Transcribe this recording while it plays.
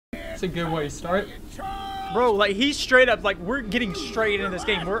That's a good way to start. Bro, like, he's straight up, like, we're getting straight into this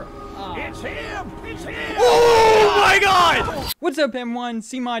game. It's him! It's him! Oh my god! What's up, everyone?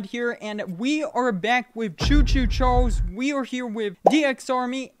 CMod here, and we are back with Choo Choo Charles. We are here with DX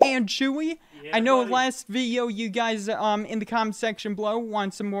Army and Chewy. Yeah, I know buddy. last video you guys in the comment section below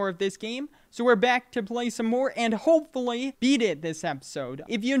want some more of this game. So we're back to play some more and hopefully beat it this episode.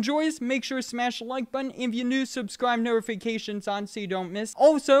 If you enjoy this, make sure to smash the like button. If you're new, subscribe, notifications on so you don't miss.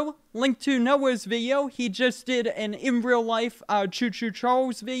 Also, link to Noah's video. He just did an in real life Choo Choo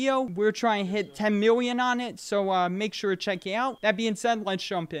Charles video. We're trying to hit 10 million on it, so make sure to check it out. That being said, let's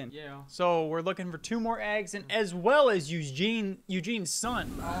jump in. Yeah. So we're looking for 2 more eggs, and as well as Eugene's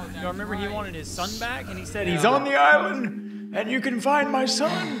son. Oh, you remember he wanted his son back, and he said He's on the island, and you can find my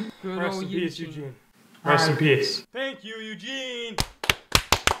son. Good Rest old in peace, Eugene. Eugene. Rest in peace. Thank you, Eugene.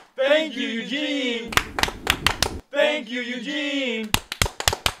 Thank you, Eugene. Thank you, Eugene.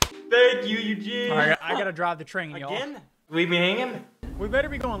 Thank you, Eugene. All right, I gotta drive the train, y'all. Again? Leave me hanging? We better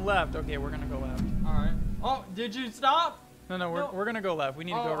be going left. Okay, we're gonna go left. Alright. Oh, did you stop? No, we're gonna go left. We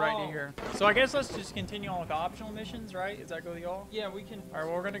need to go right to Oh. here. So I guess let's just continue on with the optional missions, right? Is that good with y'all? Yeah, we can. All right,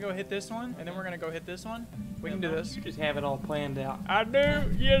 well, we're gonna go hit this one, and then we're gonna go hit this one. We can do this. You just have it all planned out. I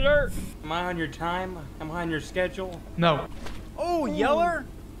do, yes, sir. Am I on your time? Am I on your schedule? No. Oh, Yeller.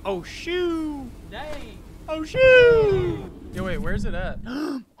 Oh, shoo. Dang. Oh, shoo. Yo, wait, where's it at?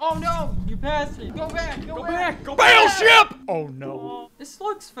 Oh no! You passed it. Go back. Go back. Go Battleship! Oh, no. This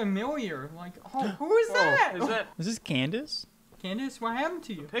looks familiar. Like, oh, who is that? Is that Is this Candace? Candace, what happened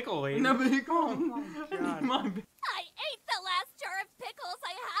to you? pickle lady? No, but oh my God. my I ate the last jar of pickles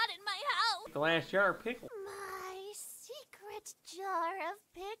I had in my house. The last jar of pickle. My secret jar of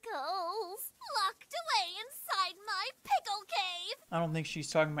pickles, locked away inside my pickle cave. I don't think she's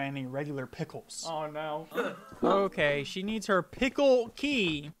talking about any regular pickles. Oh no. Okay, she needs her pickle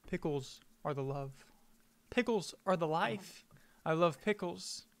key. Pickles are the love. Pickles are the life. I love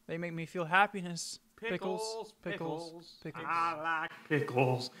pickles. They make me feel happiness. Pickles. I like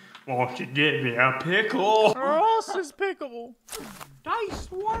pickles. Won't you give me a pickle? Or else is pickable.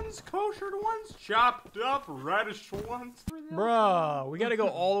 Diced ones, koshered ones, chopped up, radish ones. Bruh, we gotta go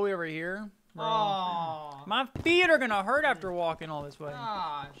all the way over here. Oh My feet are gonna hurt after walking all this way.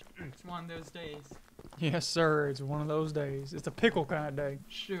 gosh. It's one of those days. Yes, sir. It's one of those days. It's a pickle kind of day.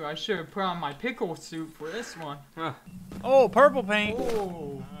 Shoot, I should have put on my pickle suit for this one. Oh, purple paint.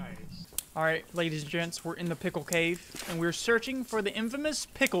 Oh. Nice. All right, ladies and gents, we're in the pickle cave, and we're searching for the infamous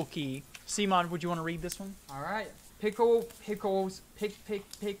pickle key. Simon, would you want to read this one? All right. Pickles, pickles.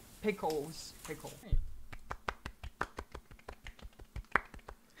 Pickle.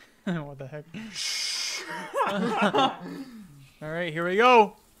 What the heck? All right, here we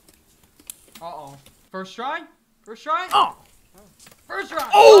go. Uh-oh. First try? First try? Oh! First try!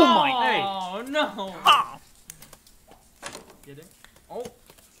 Oh my- Oh, no. Ah! Get it? Oh.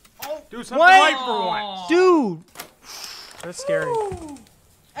 Oh. Do something What? right for once. Dude! That's scary. Woo.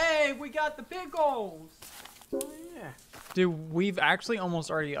 Hey, we got the pickles. Oh, yeah. Dude, we've actually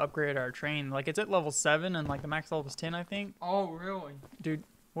almost already upgraded our train. Like, it's at level 7, and, like, the max level is 10, I think. Oh, really? Dude,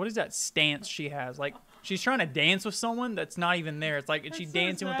 what is that stance she has? Like, she's trying to dance with someone that's not even there. It's like, is she That's so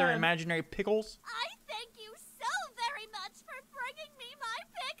dancing with her sad. imaginary pickles? I thank you so very much for bringing me my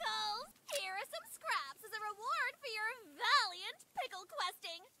pickles. Here are some scraps as a reward for your valiant pickle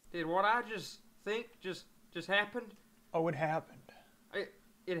questing. Did what I just think just happened? Oh, it happened.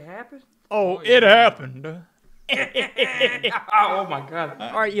 It happened? Oh, Oh, yeah. it happened. Oh my god.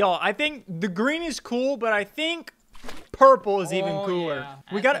 All right, y'all. I think the green is cool, but I think purple is even Oh, cooler. yeah.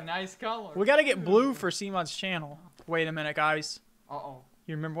 We That's got a nice color. we got to get blue for Simon's channel. Wait a minute, guys. Uh-oh.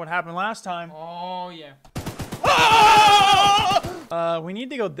 You remember what happened last time? Oh, yeah. We need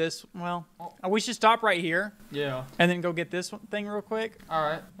to go this. Well, we should stop right here Yeah. and then go get this thing real quick, All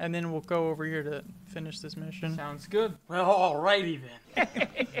right. and then we'll go over here to finish this mission. Sounds good. Well, alrighty then.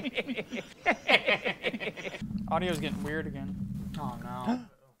 Audio's getting weird again. Oh, no.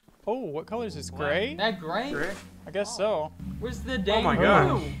 Oh, what color is this? Gray? That gray? Rick? I guess so. Where's the dang my blue?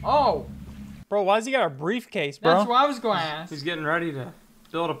 gosh. Oh, Bro, why does he got a briefcase, bro? that's what I was going to ask. He's getting ready to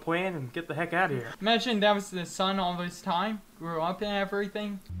build a plan and get the heck out of here. Imagine that was the son all this time. Grew up and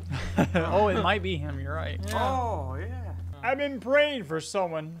everything. Oh, it might be him. You're right. Yeah. Oh, yeah. I've been praying for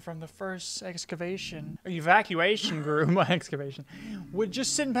someone from the first evacuation group, excavation, would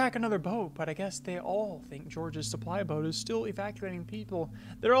just send back another boat, but I guess they all think George's supply boat is still evacuating people.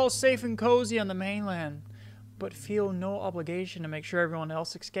 They're all safe and cozy on the mainland, but feel no obligation to make sure everyone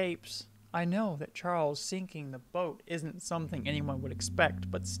else escapes. I know that Charles sinking the boat isn't something anyone would expect,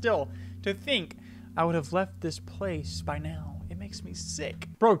 but still, to think I would have left this place by now, it makes me sick.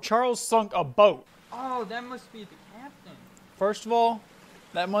 Bro, Charles sunk a boat. Oh, that must be the captain. First of all,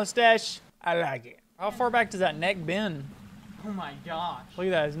 that mustache, I like it. How far back does that neck bend? Oh my gosh. Look at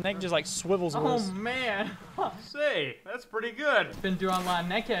that, his neck just like swivels with Oh us. man. Say, that's pretty good. Been doing a lot of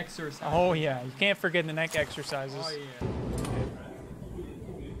neck exercise. Oh yeah, you can't forget the neck exercises. Oh yeah.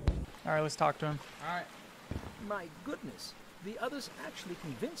 All right, let's talk to him. All right. My goodness, the others actually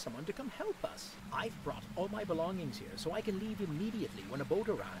convinced someone to come help us. I've brought all my belongings here so I can leave immediately when a boat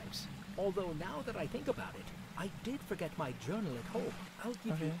arrives. Although now that I think about it, I did forget my journal at home. I'll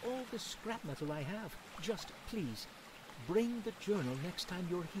give you all the scrap metal I have. Just please, bring the journal next time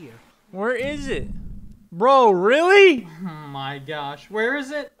you're here. Where is it? Bro, really? Oh my gosh. Where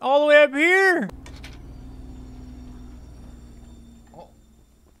is it? All the way up here. Oh.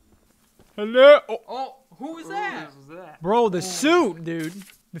 Hello? Oh. Oh, who was that? What was that? Bro, the suit, dude.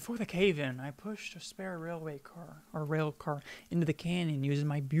 Before the cave-in, I pushed a spare railway car, or rail car, into the canyon using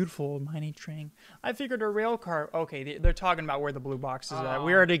my beautiful mining train. I figured a rail car. Okay, they're talking about where the blue box is at.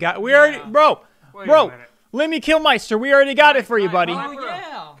 We already got. We already, bro, Wait a bro. minute. Let me kill Meister. We already got it for you, buddy. Oh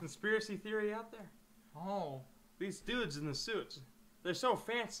yeah. Conspiracy theory out there. Oh. These dudes in the suits, they're so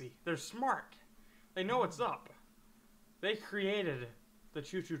fancy. They're smart. They know what's up. They created the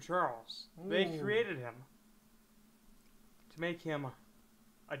Choo Choo Charles. They Ooh. created him to make him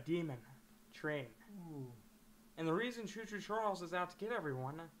a demon train. Ooh. And the reason Choo Choo Charles is out to get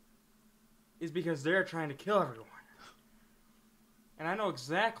everyone is because they're trying to kill everyone. And I know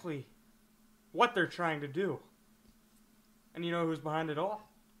exactly what they're trying to do. And you know who's behind it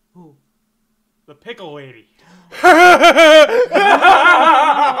all? Who? The Pickle Lady.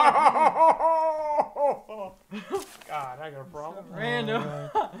 God, I got a problem. Random.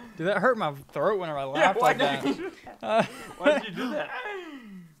 Dude, that hurt my throat whenever I laughed why like did that. you do that? Why did you do that?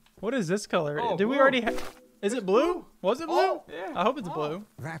 What is this color? Oh, Did we blue. already have... Is it blue? Was it blue? Oh, yeah. I hope it's blue.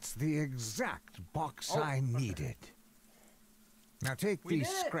 That's the exact box I needed. Now take these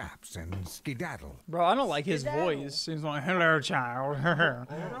did it. scraps and skedaddle. Bro, I don't like his voice. He's like, hello, child. No,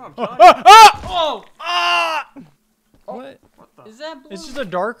 I'm telling you. Oh. Ah! What? What the? Is that blue? It's just a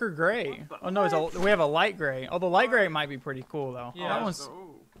darker gray. Oh no, we have a light gray. Oh, the light gray might be pretty cool though. Yeah. That one's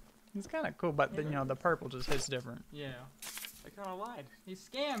Ooh, it's kind of cool, but then, you know, the purple just hits different. Yeah. they kind of lied. He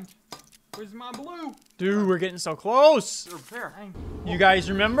scammed. Where's my blue? Dude, we're getting so close. They're repair. Dang. You guys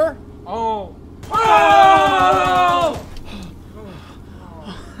remember? Oh. Oh!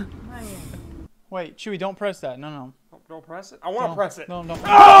 Man. Wait, Chewie, don't press that. No. Don't press it. I want to press it. No.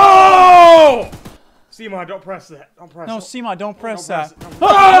 Oh! Seema, don't press that. Don't press No, it. Seema, don't press Don't that. press it.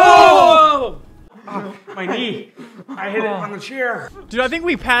 Oh! My knee. I hit it on the chair. Dude, I think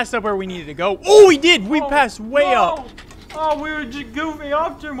we passed up where we needed to go. Oh, we did. We passed way up. Oh, we were just goofing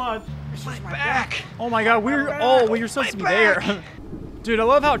off too much. Oh my God, we were supposed to be there. Dude, I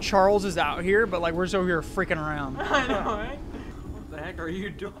love how Charles is out here, but like we're just over here freaking around. I know, right? What the heck are you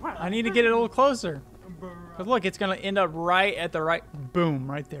doing? I need to get it a little closer. Cause look, it's gonna end up right at the right, boom,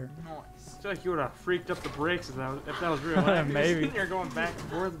 right there. Nice. I feel like you would have freaked up the brakes if that was real life. You're Maybe. sitting there going back and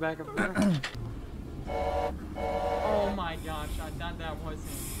forth, back and forth. Oh my gosh, I thought that wasn't.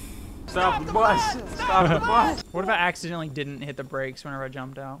 Stop the bus. Stop the bus. What if I accidentally didn't hit the brakes whenever I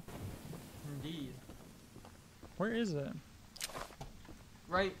jumped out? Indeed. Where is it?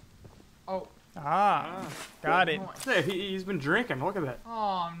 Right. Oh. Ah, got it. Hey, he's been drinking. Look at that.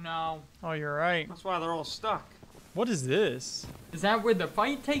 Oh no. Oh, you're right. That's why they're all stuck. What is this? Is that where the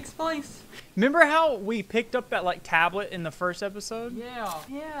fight takes place? Remember how we picked up that like tablet in the first episode? Yeah.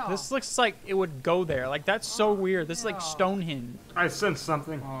 Yeah. This looks like it would go there. Like that's so weird. This is like yeah. Stonehenge. I sense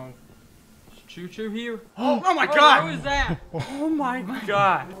something. Oh. Is Choo Choo here? Oh my Oh, God! who is that? Oh my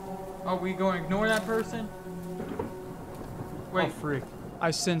God! Are we going to ignore that person? Wait. Oh, freak. I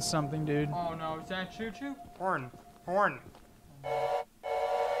sense something, dude. Oh no, is that Choo Choo? Horn.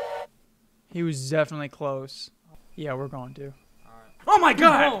 He was definitely close. Yeah, we're going to. Oh my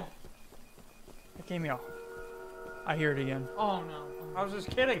God! Oh. That gave me a... I hear it again. Oh no. I was just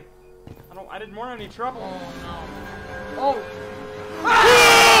kidding. I didn't want any trouble. Oh no. Oh.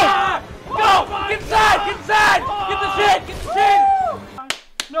 Go! Get inside! Get inside! Get the shit! Get the shit!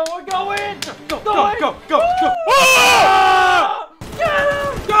 No, we're going. Go! Get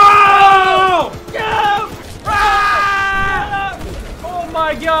him! Go! Get him! Oh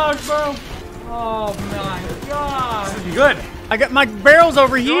my gosh, bro. Oh my gosh. You good? I got my barrel's Don't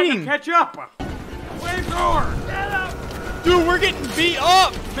overheating. catch up. Flamethrower! Get him! Dude, we're getting beat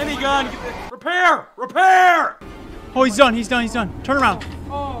up. Minigun! Repair! Oh, he's done. Turn around.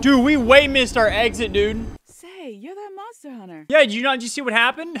 Oh. Dude, we way missed our exit, dude. Say, Hey, you're that monster hunter. Yeah, did you see what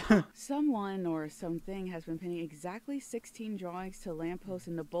happened? Someone or something has been pinning exactly 16 drawings to lampposts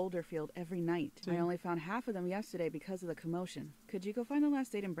in the boulder field every night. I only found half of them yesterday because of the commotion. Could you go find the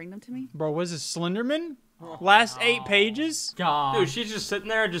last 8 and bring them to me? Bro, was this Slenderman? Last 8 pages? God. Dude, she's just sitting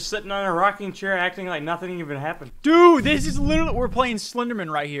there, just sitting on a rocking chair, acting like nothing even happened. Dude, this is literally, we're playing Slenderman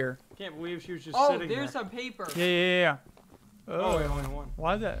right here. Can't believe she was just Oh, sitting there's there. a paper. Yeah. Oh, wait, only one.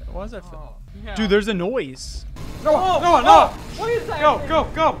 Why is that? Oh, yeah. Dude, there's a noise. No! What is that? Go!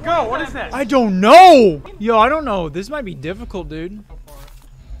 What is that? I don't know. Yo, I don't know. This might be difficult, dude.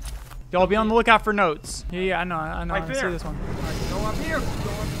 Y'all be on the lookout for notes. Yeah, I know. Right I see there. this one. Go up here. Run.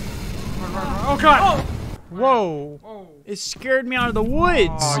 Oh, God! Whoa. Oh. It scared me out of the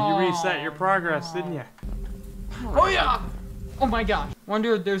woods. Oh, you reset your progress, didn't you? Oh, yeah. Oh, my gosh.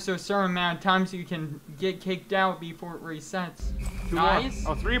 Wonder if there's a certain amount of times you can get kicked out before it resets. 2 Nice.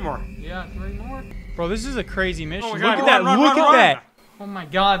 more. Oh, 3 more. Yeah, 3 more. Bro, this is a crazy mission. Oh my Look God, at that. Look at that. Oh, my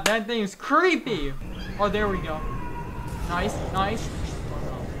God. That thing's creepy. Oh, there we go. Nice.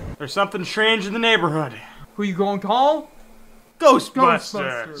 There's something strange in the neighborhood. Who you gonna call?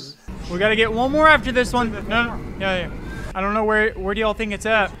 Ghostbusters. We gotta get one more after this one. No. Yeah. I don't know where do y'all think it's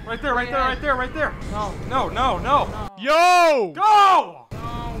at? Right there. No. Yo! Go!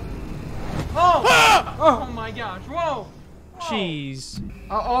 Oh my gosh. Whoa. Jeez.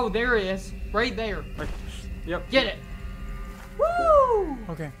 Oh, there he is. Right there. Yep. Get it. Woo!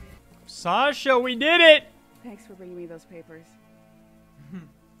 Okay. Sasha, we did it! Thanks for bringing me those papers.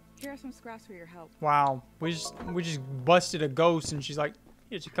 Here are some scraps for your help. Wow. We just busted a ghost and she's like,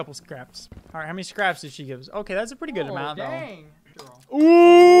 here's a couple scraps. Alright, how many scraps did she give us? Okay, that's a pretty good amount Dang. though.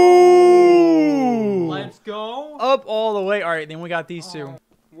 Ooh! Let's go. Up all the way. Alright, then we got these two.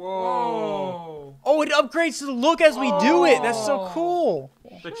 Whoa. Oh, it upgrades to the look as we do it. That's so cool.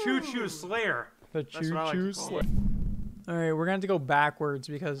 The Choo Choo Slayer. The That's what I like Choo to Choo call it. Alright, we're gonna have to go backwards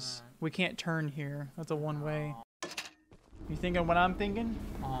because we can't turn here. That's a one way. You thinking what I'm thinking?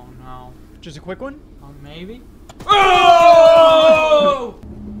 Oh no. Just a quick one? Maybe. Oh!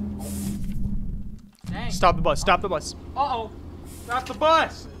 Dang. Stop the bus. Stop the bus. Uh-oh. Stop the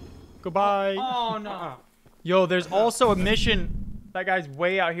bus! Goodbye. Oh no. Yo, there's also a mission. That guy's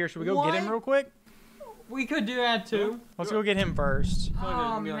way out here. Should we go get him What? real quick? We could do that too. Let's go get him first.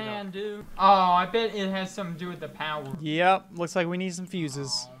 Oh man, dude. Oh, I bet it has something to do with the power. Yep. Looks like we need some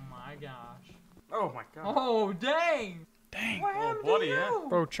fuses. Oh my gosh. Oh my god. Oh dang. Dang. What happened bloody, to yeah. you?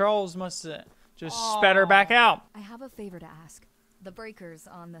 Bro, Charles must have just spat her back out. I have a favor to ask. The breakers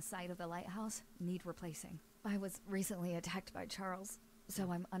on the side of the lighthouse need replacing. I was recently attacked by Charles, so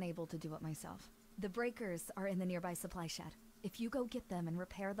I'm unable to do it myself. The breakers are in the nearby supply shed. If you go get them and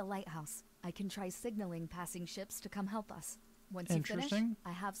repair the lighthouse, I can try signaling passing ships to come help us. Once you finish, Interesting.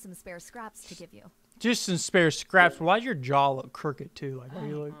 I have some spare scraps to give you. Just some spare scraps. Why'd your jaw look crooked too? Like, why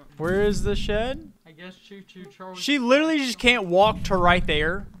you look? Where is the shed? I guess Choo Choo Charles. She literally just can't walk to right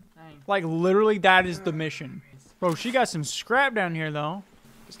there. Dang. Like, literally, that is the mission. Bro, she got some scrap down here, though.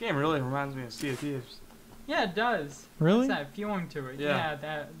 This game really reminds me of Sea of Thieves. Yeah, it does. Really? What's that feeling to it? Yeah.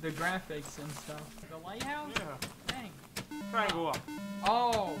 The graphics and stuff. The lighthouse? Yeah. Dang. Try and go up.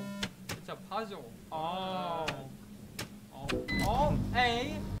 Oh, it's a puzzle. Oh. Oh,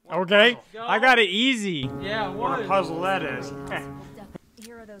 hey. Okay. Go. I got it easy. Yeah, What a what? puzzle that is.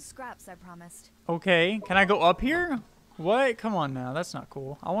 Here are those scraps I promised. Okay. Can I go up here? What? Come on now. That's not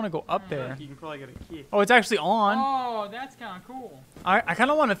cool. I want to go up there. You can probably get a key. Oh, it's actually on. Oh, that's kind of cool. I kind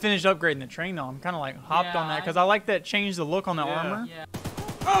of want to finish upgrading the train, though. I'm kind of like hopped on that because I like that change the look on the armor. Yeah.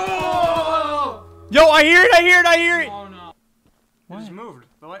 Oh! Yo, I hear it. Oh no. It just moved.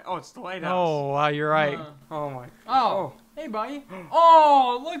 The light. Oh, it's the lighthouse. Oh, wow, you're right. Oh my. Oh. Hey, buddy.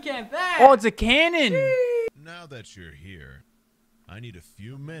 Oh, look at that. Oh, it's a cannon. Now that you're here, I need a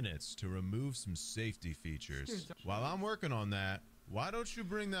few minutes to remove some safety features. While I'm working on that, why don't you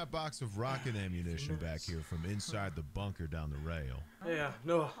bring that box of rocket ammunition back here from inside the bunker down the rail? Yeah.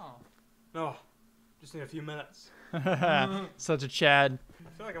 No. Oh. No. Just need a few minutes. Such a Chad. I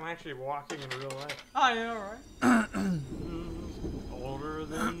feel like I'm actually walking in real life. Oh, yeah, all right. Older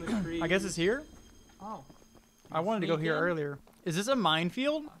than the trees. I guess it's here. Oh. I wanted to go here Sneak in? earlier. Is this a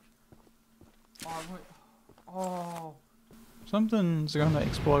minefield? Oh. Something's gonna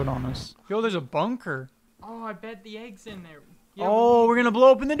explode on us. Yo, there's a bunker. Oh, I bet the egg's in there. Yeah, Oh, we're gonna blow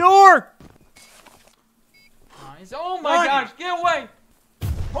open the door. nice. Oh my gosh, get away.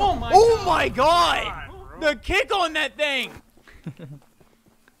 Oh my Oh my god! The kick on that thing.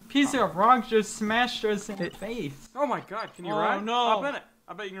 Piece of rock just smashed us in the face. Oh my god, can you Oh, ride? no. Hop in it.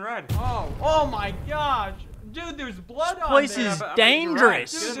 I bet you can ride. Oh my gosh. Dude, there's blood on Place there. is I bet you can ride.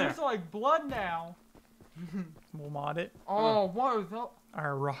 dangerous. Get Dude, in there. there's like blood now. We'll mod it. Oh, what was that?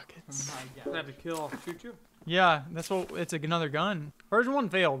 Our rockets. Oh my I god. had to kill Choo Choo. Yeah, that's what. It's another gun. Version 1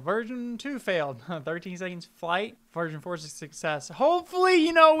 failed. Version 2 failed. 13 seconds flight. Version 4 is a success. Hopefully,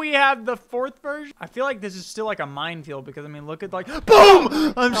 you know, we have the 4th version. I feel like this is still like a minefield because I mean, look at like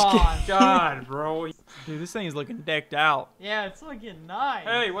boom. I'm just Oh, kidding. God, bro. Dude, this thing is looking decked out. Yeah, it's looking nice.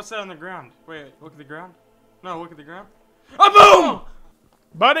 Hey, what's that on the ground? Wait, look at the ground. No, look at the ground. A boom!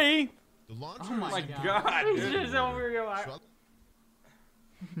 Buddy. The launcher Oh my is in god. God, He's dude. just over here like, So-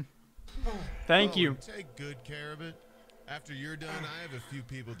 Thank Oh, you. Take good care of it. After you're done, I have a few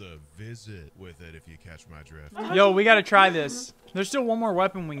people to visit with it if you catch my drift. Yo, we gotta try this. There's still one more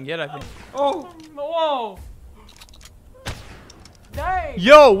weapon we can get, I think. Oh, whoa. Dang.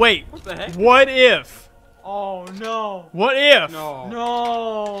 Yo, wait. what the heck? What if? Oh no. What if? No.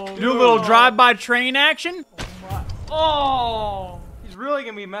 No. Do a little drive-by train action? Oh. He's really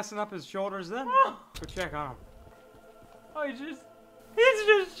gonna be messing up his shoulders then. Go check on him. Oh, he's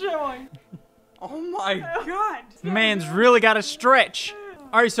just showing. Oh my God. Man's really got to stretch.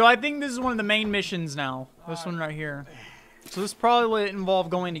 All right, so I think this is one of the main missions now. This one right here. So this probably will involve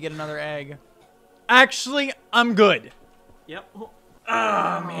going to get another egg. Actually, I'm good. Yep. Oh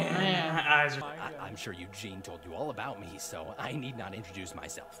man. Man. My eyes are. I'm sure Eugene told you all about me, so I need not introduce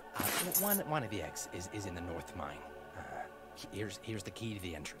myself. One of the eggs is in the north mine. Here's the key to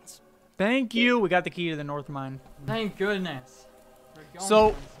the entrance. Thank you. We got the key to the north mine. Thank goodness. We're going So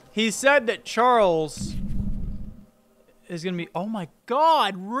places. he said that Charles is going to be... Oh my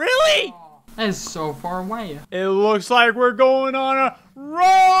God, really? That is so far away. It looks like we're going on a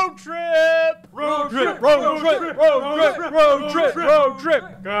road trip. Road trip. Road trip. Road trip. Road trip. Road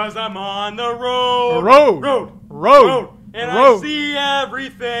trip. Cause I'm on the road. Road. Road. Road. And Road. I see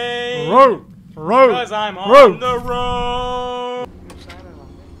everything. Road. Road. Cause I'm on Road. the road.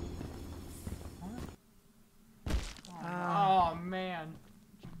 Oh man.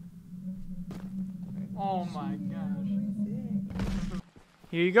 Oh my gosh.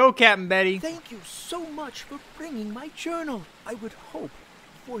 Here you go, Captain Betty. Thank you so much for bringing my journal. I would hope,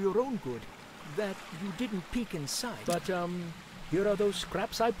 for your own good, that you didn't peek inside. But, here are those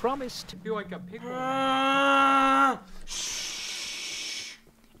scraps I promised. I feel like a pickle.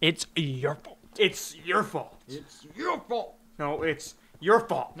 It's your fault. It's your fault. It's your fault. No, it's your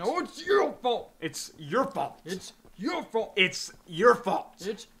fault. No, it's your fault. It's your fault. It's your fault. It's your fault.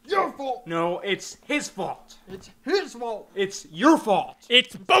 It's your fault. No, it's his fault. It's his fault. It's your fault.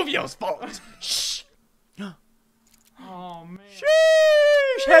 It's both y'all's fault. Shh. Oh man.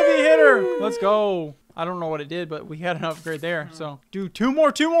 Sheesh. Heavy hitter. Let's go. I don't know what it did, but we had an upgrade there. So do two more,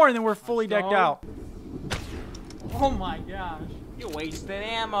 and then we're fully decked go. out. Oh my gosh. You wasted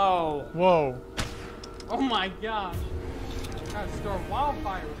ammo. Whoa. Oh my gosh. Gotta start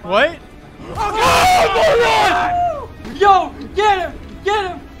wildfire. What? Oh my god! Yo, get him!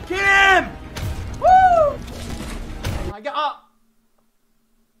 Get him! Get him! Woo! Oh my god.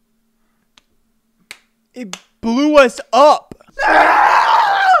 It blew us up.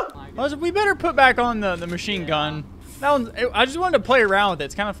 We better put back on the machine gun. That one's, I just wanted to play around with it.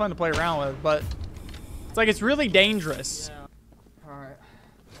 It's kind of fun to play around with, but it's like it's really dangerous. Yeah. Alright.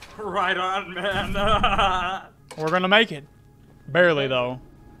 Right on, man. We're gonna make it. Barely though.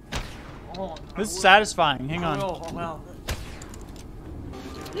 Oh, This is satisfying. Hang on. Oh, well.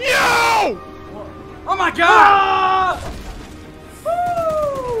 Yo! Oh my god!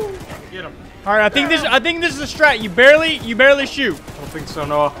 Woo! Get him. All right, I think this is a strat. You barely shoot. I don't think so,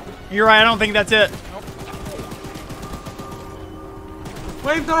 Noah. You're right. I don't think that's it.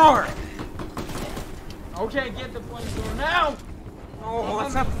 Flamethrower! okay, get the flamethrower now! Oh,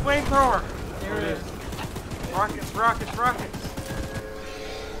 let's have the flamethrower. There it is. Rockets, rockets, rockets.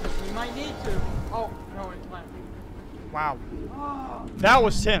 We might need to. Oh, no, it's not. Wow. That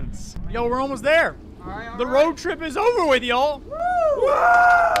was tense. Yo, we're almost there. Alright, The road trip is over with, y'all.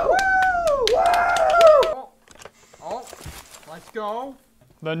 Oh, let's go.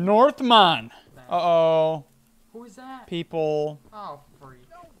 The North Mine. Uh-oh. Who is that? People. Oh, freak.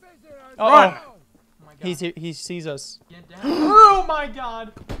 Uh-oh. Oh my god. He sees us. Get down. Oh my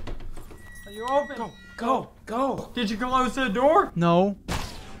god. Are you open? Go. Did you close the door? No.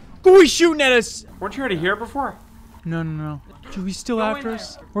 Oh, he's shooting at us. Weren't you already here before? No. Dude, he's still Go in after there.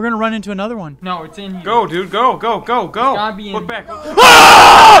 us. We're gonna run into another one. No, it's in here. Go, dude, go. gotta be in Look here. back.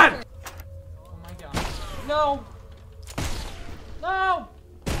 Oh my god. No. No.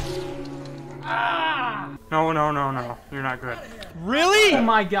 Ah. No. You're not good. Really? Oh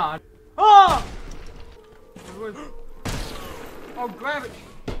my god. Oh. Oh, grab it.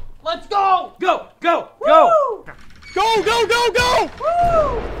 Let's go. Go. Woo! Go!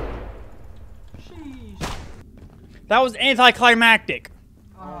 Woo! Sheesh. That was anticlimactic.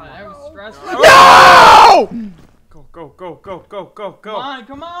 Oh, that was stressful. No! Go, go, go, go, go, go, go. Come on,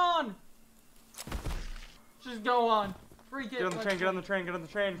 come on. Just go on. Freak it. Get on the train, get on the train, get on the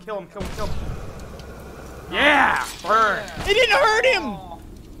train. Kill him, kill him, kill him. Yeah! Burn! It didn't hurt him! Oh.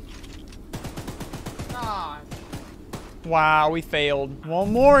 God. Wow, we failed.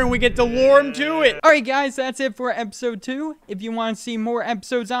 One more and we get to lure him to it. Alright guys, that's it for episode 2. If you want to see more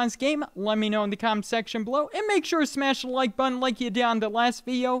episodes on this game, let me know in the comment section below. And make sure to smash the like button like you did on the last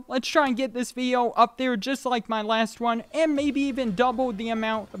video. Let's try and get this video up there just like my last one. And maybe even double the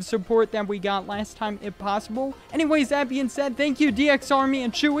amount of support that we got last time if possible. Anyways, that being said, thank you DX Army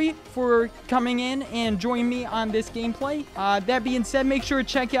and Chewy for coming in and joining me on this gameplay. That being said, make sure to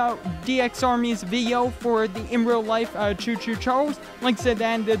check out DX Army's video for the in real life Choo Choo Charles. Links to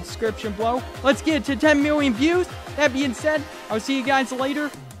that in the description below. Let's get to 10 million views. That being said, I'll see you guys later.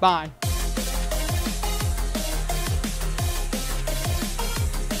 Bye.